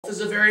Is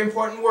a very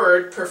important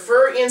word.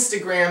 Prefer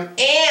Instagram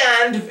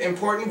and,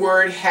 important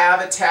word,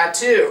 have a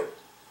tattoo.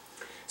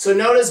 So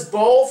notice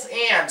both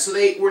and. So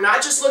we're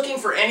not just looking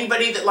for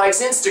anybody that likes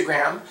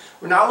Instagram.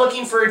 We're not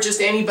looking for just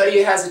anybody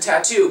who has a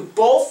tattoo.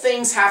 Both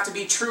things have to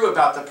be true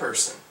about the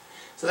person.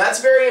 So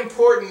that's very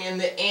important in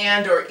the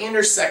and or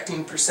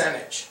intersecting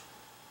percentage.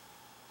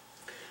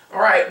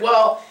 Alright,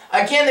 well,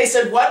 again they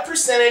said what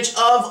percentage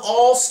of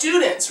all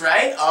students,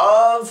 right?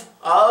 Of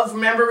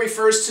remember,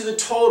 refers to the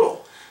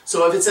total.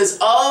 So if it says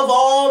of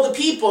all the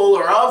people,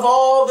 or of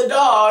all the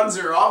dogs,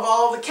 or of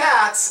all the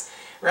cats,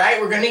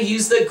 right, we're going to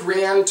use the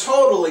grand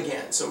total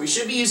again. So we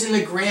should be using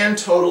the grand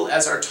total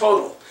as our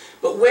total.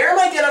 But where am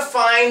I going to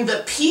find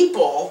the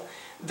people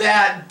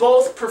that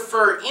both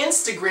prefer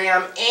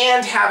Instagram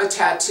and have a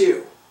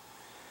tattoo?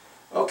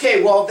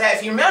 Okay, well,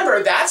 if you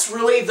remember, that's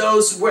really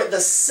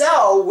the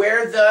cell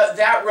where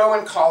that row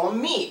and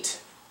column meet.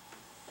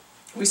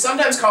 We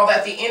sometimes call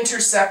that the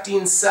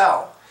intersecting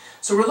cell.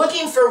 So we're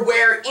looking for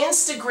where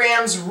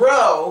Instagram's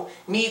row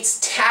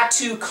meets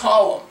tattoo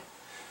column.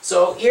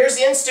 So here's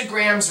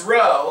Instagram's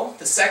row,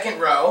 the second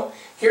row.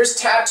 Here's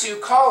tattoo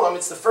column,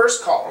 it's the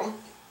first column.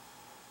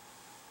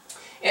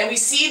 And we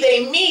see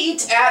they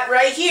meet at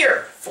right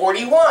here,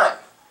 41.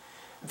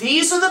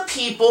 These are the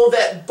people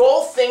that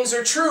both things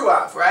are true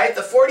of, right?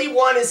 The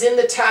 41 is in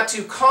the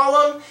tattoo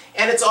column,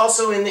 and it's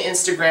also in the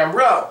Instagram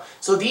row.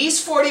 So these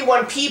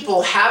 41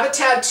 people have a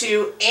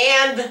tattoo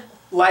and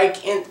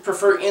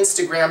prefer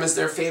Instagram as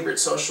their favorite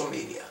social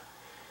media.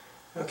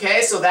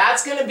 Okay, so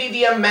that's going to be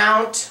the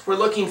amount we're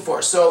looking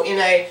for. So in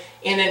an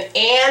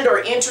and or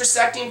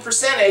intersecting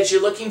percentage,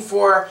 you're looking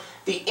for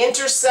the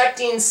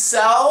intersecting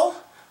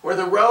cell where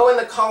the row and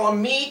the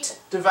column meet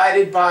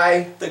divided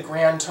by the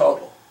grand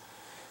total.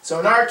 So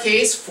in our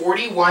case,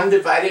 41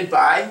 divided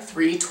by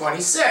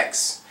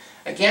 326.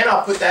 Again,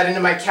 I'll put that into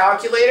my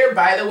calculator.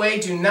 By the way,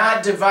 do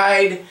not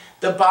divide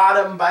the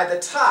bottom by the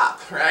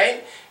top,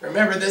 right?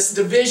 Remember, this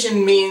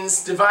division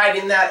means divide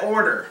in that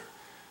order.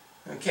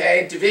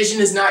 Okay, division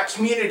is not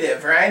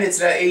commutative, right?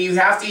 You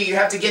have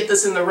to get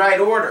this in the right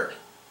order.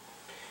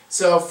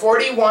 So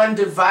 41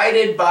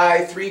 divided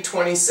by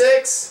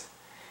 326,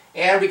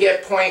 and we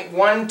get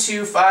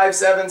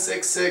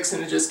 0.125766,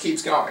 and it just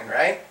keeps going,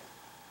 right?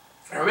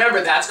 And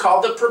remember, that's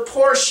called the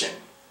proportion.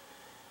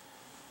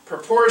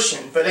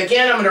 Proportion. But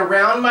again, I'm going to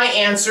round my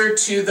answer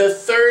to the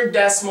third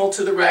decimal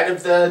to the right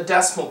of the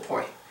decimal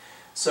point.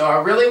 So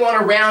I really want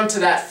to round to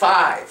that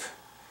 5.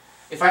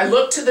 If I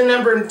look to the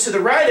number to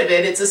the right of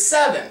it, it's a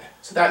 7.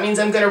 So that means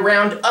I'm going to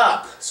round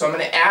up. So I'm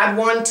going to add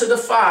 1 to the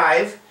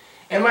 5,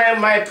 and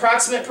my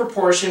approximate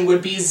proportion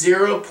would be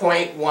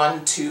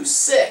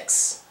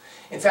 0.126.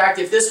 In fact,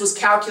 if this was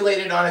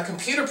calculated on a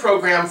computer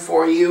program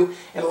for you,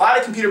 and a lot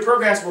of computer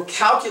programs will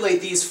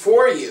calculate these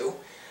for you,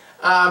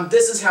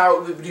 this is how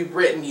it would be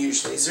written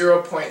usually,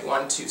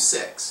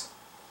 0.126.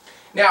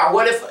 Now,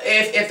 what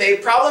if a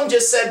problem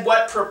just said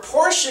what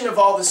proportion of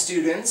all the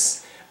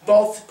students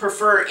both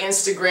prefer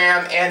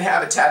Instagram and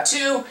have a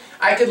tattoo?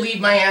 I could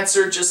leave my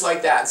answer just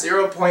like that,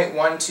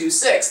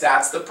 0.126.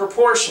 That's the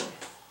proportion.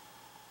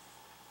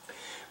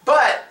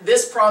 But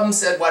this problem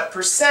said what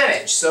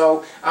percentage?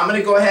 So I'm going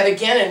to go ahead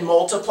again and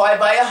multiply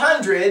by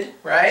 100,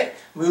 right?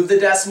 Move the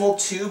decimal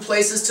 2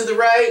 places to the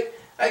right.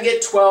 I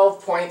get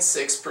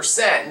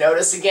 12.6%.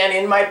 Notice again,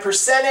 in my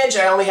percentage,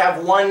 I only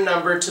have one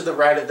number to the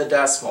right of the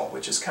decimal,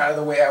 which is kind of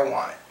the way I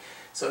want it.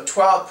 So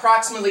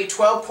approximately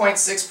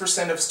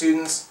 12.6% of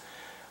students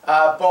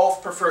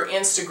both prefer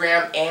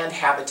Instagram and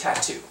have a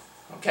tattoo.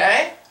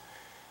 Okay?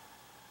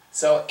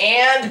 So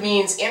and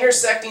means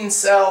intersecting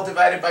cell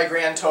divided by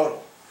grand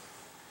total.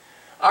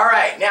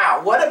 Alright,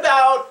 now what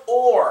about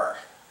or?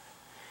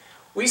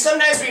 We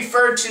sometimes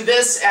refer to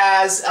this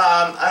as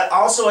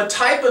also a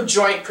type of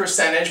joint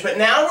percentage, but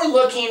now we're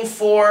looking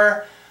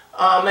for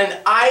an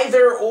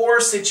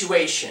either-or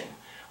situation.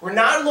 We're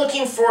not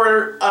looking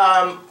for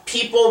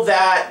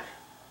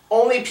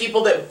only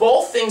people that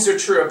both things are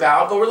true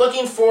about, but we're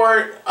looking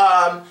for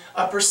a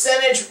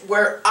percentage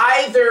where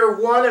either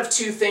one of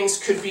two things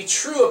could be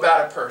true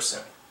about a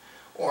person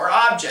or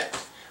object.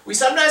 We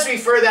sometimes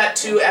refer that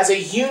to as a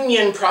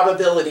union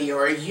probability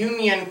or a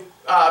union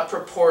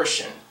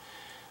proportion.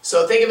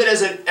 So think of it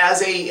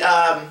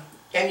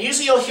and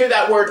usually you'll hear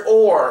that word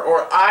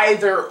or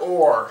either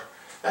or.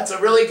 That's a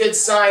really good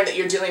sign that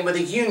you're dealing with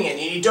a union.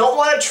 You don't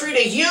want to treat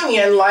a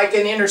union like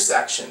an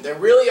intersection. There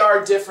really are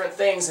different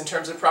things in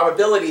terms of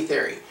probability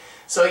theory.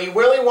 So you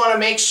really want to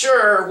make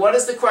sure, what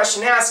is the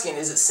question asking?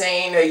 Is it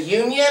saying a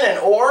union, an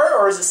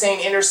or is it saying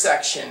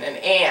intersection, an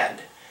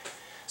and?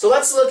 So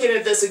let's look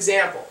at this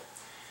example.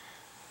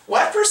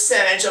 What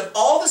percentage of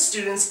all the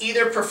students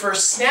either prefer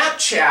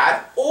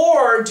Snapchat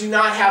or do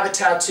not have a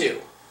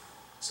tattoo?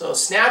 So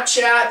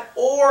Snapchat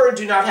or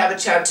do not have a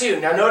tattoo.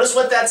 Now notice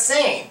what that's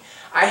saying.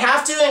 I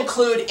have to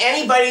include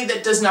anybody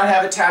that does not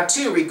have a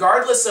tattoo,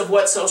 regardless of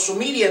what social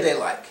media they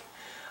like.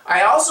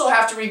 I also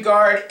have to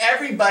regard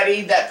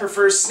everybody that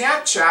prefers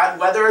Snapchat,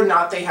 whether or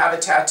not they have a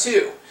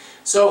tattoo.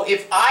 So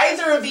if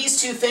either of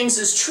these two things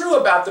is true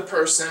about the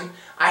person,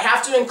 I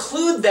have to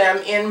include them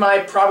in my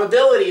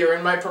probability or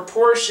in my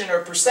proportion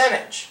or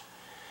percentage.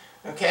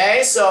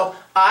 Okay, so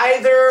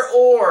either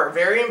or,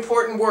 very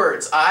important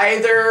words,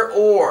 either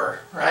or,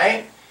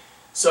 right?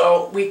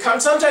 So we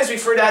sometimes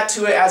refer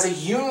to it as a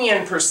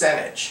union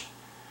percentage.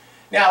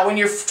 Now, when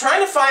you're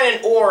trying to find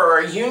an or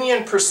a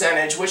union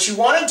percentage, what you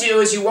want to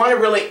do is you want to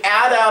really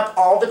add up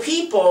all the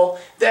people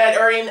that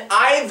are in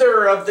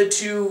either of the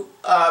two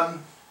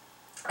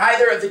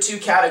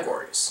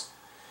categories.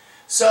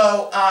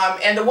 So,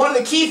 and one of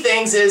the key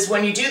things is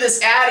when you do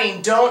this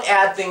adding, don't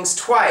add things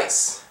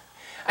twice.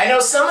 I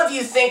know some of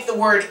you think the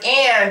word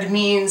and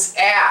means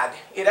add.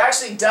 It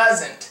actually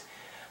doesn't.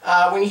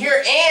 When you hear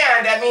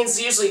and, that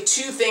means usually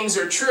two things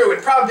are true.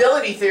 In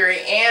probability theory,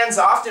 and's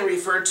often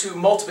referred to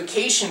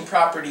multiplication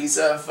properties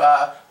of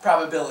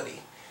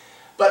probability.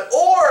 But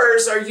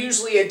ors are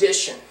usually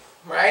addition,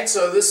 right?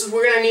 So this is,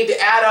 we're going to need to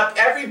add up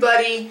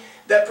everybody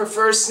that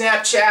prefers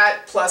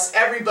Snapchat plus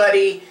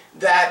everybody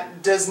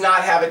that does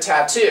not have a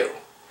tattoo.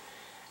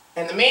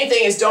 And the main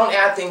thing is don't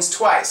add things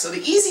twice. So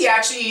the easy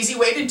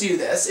way to do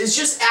this is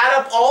just add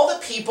up all the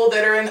people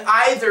that are in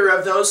either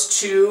of those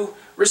two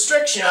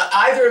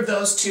either of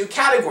those two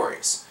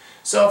categories.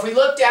 So if we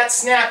looked at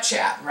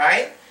Snapchat,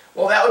 right?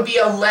 Well, that would be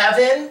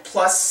 11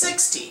 plus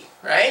 60,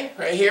 right?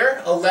 Right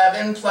here,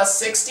 11 plus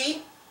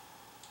 60.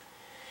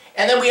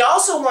 And then we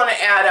also want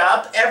to add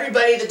up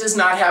everybody that does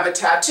not have a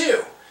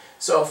tattoo.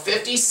 So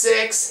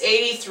 56,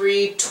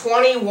 83,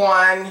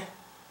 21.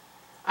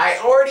 I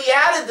already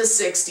added the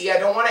 60, I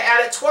don't want to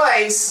add it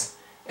twice,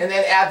 and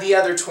then add the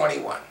other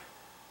 21.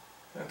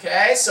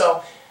 Okay,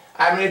 so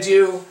I'm going to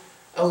do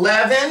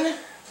 11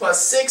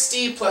 plus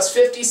 60 plus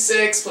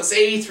 56 plus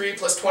 83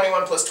 plus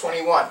 21 plus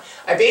 21.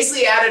 I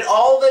basically added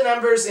all the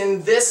numbers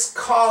in this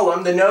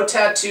column, the no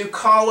tattoo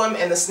column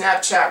and the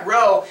Snapchat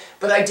row,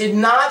 but I did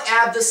not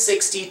add the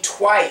 60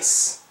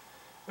 twice.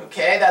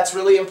 Okay, that's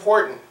really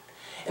important.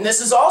 And this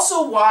is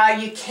also why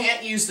you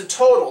can't use the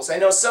totals. I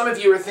know some of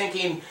you are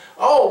thinking,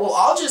 oh, well,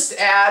 I'll just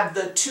add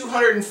the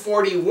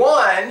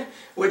 241,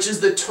 which is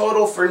the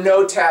total for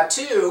no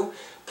tattoo,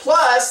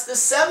 plus the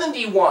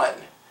 71,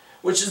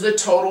 which is the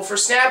total for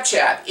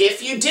Snapchat.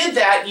 If you did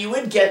that, you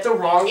would get the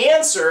wrong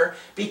answer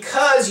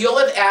because you'll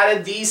have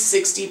added these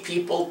 60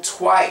 people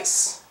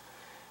twice.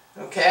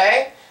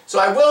 Okay? So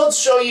I will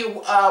show you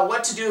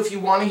what to do if you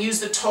want to use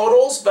the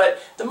totals,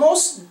 but the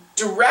most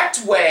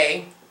direct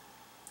way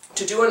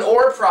to do an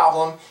OR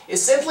problem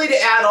is simply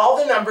to add all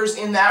the numbers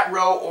in that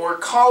row or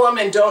column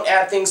and don't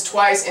add things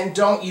twice and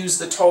don't use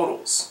the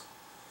totals.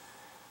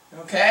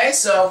 Okay,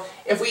 so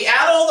if we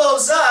add all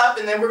those up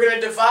and then we're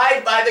going to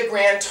divide by the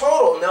grand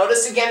total.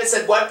 Notice again it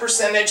said what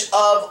percentage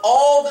of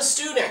all the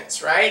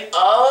students, right?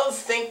 Of,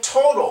 think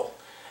total.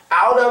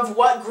 Out of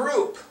what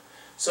group?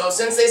 So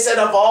since they said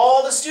of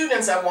all the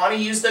students, I want to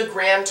use the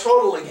grand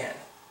total again.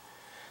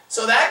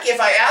 So that if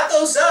I add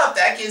those up,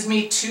 that gives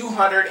me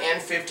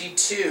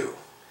 252.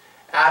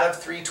 Out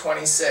of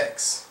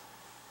 326.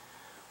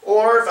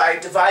 Or if I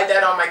divide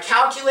that on my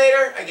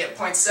calculator, I get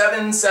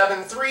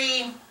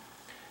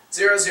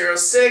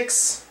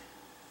 0.773006.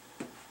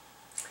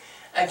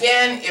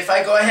 Again, if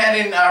I go ahead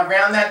and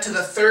round that to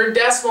the third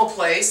decimal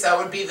place, that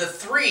would be the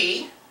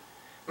 3.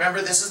 Remember,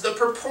 this is the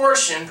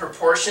proportion.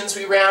 Proportions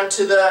we round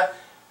to the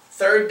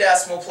third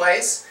decimal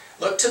place.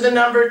 Look to the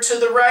number to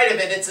the right of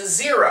it, it's a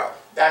 0.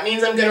 That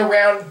means I'm going to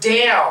round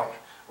down.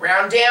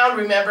 Round down,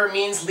 remember,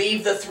 means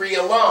leave the 3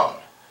 alone.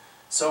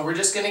 So we're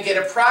just going to get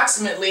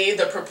approximately,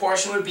 the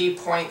proportion would be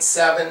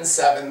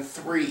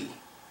 0.773.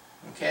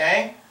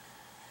 Okay?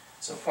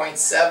 So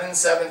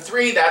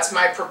 0.773, that's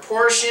my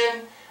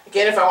proportion.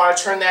 Again, if I want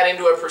to turn that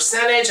into a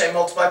percentage, I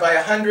multiply by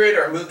 100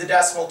 or move the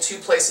decimal 2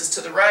 places to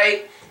the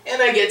right,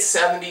 and I get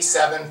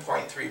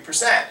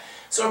 77.3%.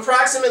 So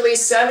approximately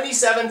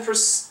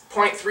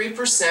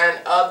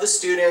 77.3% of the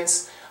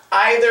students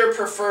either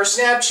prefer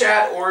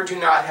Snapchat or do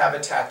not have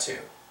a tattoo.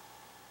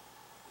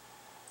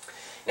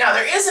 Now,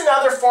 there is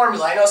another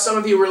formula. I know some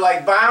of you were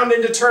like bound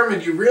and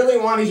determined. You really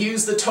want to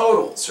use the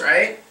totals,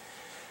 right?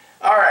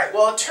 All right,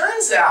 well, it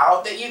turns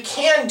out that you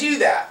can do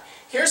that.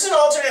 Here's an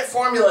alternate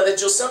formula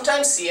that you'll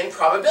sometimes see in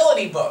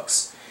probability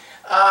books.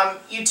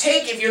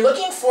 If you're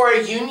looking for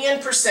a union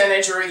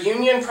percentage or a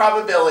union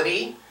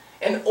probability,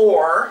 an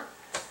OR,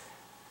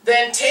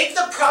 then take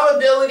the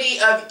probability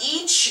of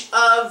each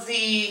of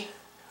the,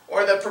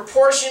 or the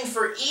proportion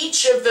for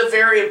each of the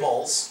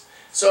variables.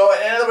 So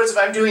in other words, if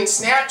I'm doing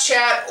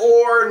Snapchat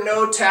or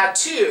no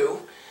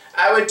tattoo,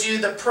 I would do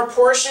the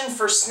proportion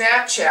for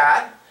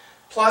Snapchat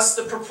plus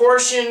the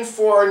proportion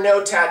for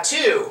no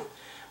tattoo.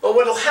 But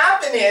what will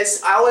happen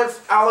is I'll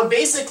have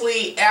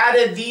basically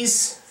added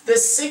this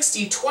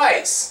 60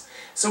 twice.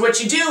 So what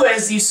you do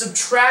is you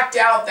subtract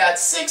out that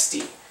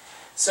 60.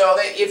 So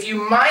that if you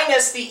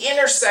minus the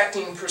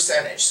intersecting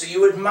percentage, so you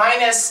would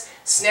minus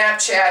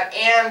Snapchat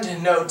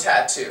and no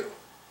tattoo.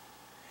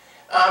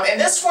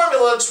 And this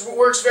formula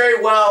works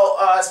very well,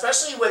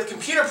 especially with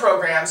computer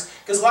programs,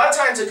 because a lot of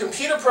times a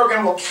computer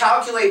program will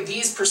calculate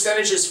these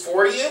percentages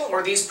for you,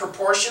 or these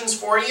proportions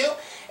for you.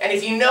 And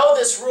if you know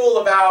this rule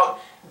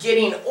about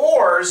getting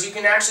ORs, you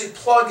can actually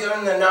plug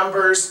in the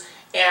numbers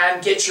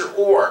and get your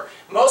OR.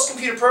 Most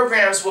computer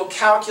programs will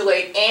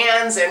calculate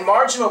ands and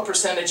marginal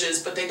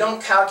percentages, but they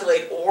don't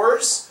calculate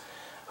ORs.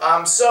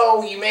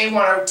 So you may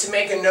want to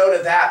make a note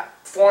of that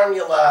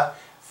formula,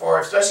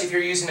 especially if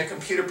you're using a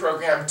computer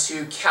program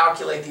to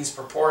calculate these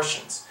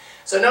proportions.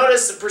 So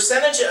notice the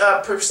percentage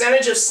of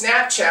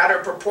Snapchat,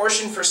 or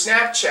proportion for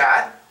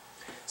Snapchat.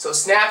 So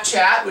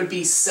Snapchat would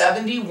be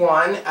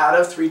 71 out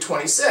of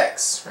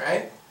 326,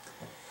 right?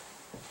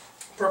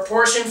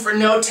 Proportion for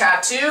no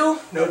tattoo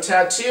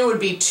would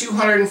be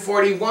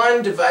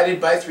 241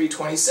 divided by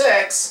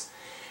 326.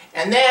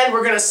 And then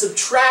we're going to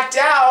subtract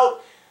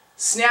out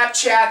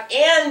Snapchat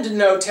and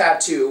no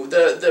tattoo,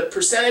 the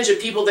percentage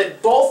of people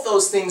that both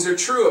those things are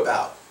true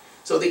about.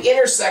 So the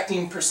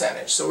intersecting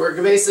percentage. So we're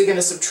basically going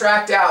to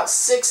subtract out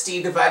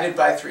 60 divided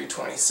by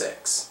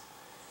 326.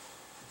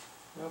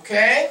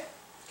 Okay?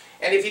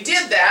 And if you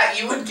did that,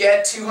 you would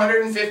get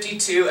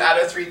 252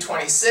 out of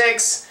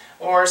 326,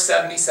 or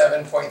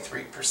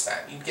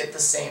 77.3%. You'd get the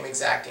same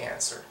exact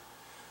answer.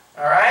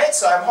 Alright,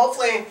 so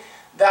hopefully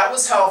that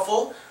was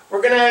helpful.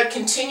 We're going to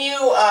continue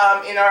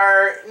in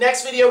our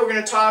next video. We're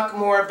going to talk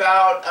more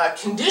about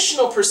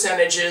conditional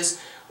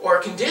percentages, or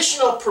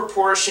conditional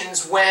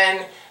proportions,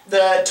 when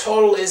the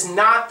total is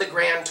not the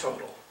grand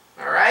total.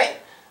 Alright,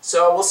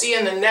 so we'll see you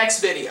in the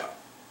next video.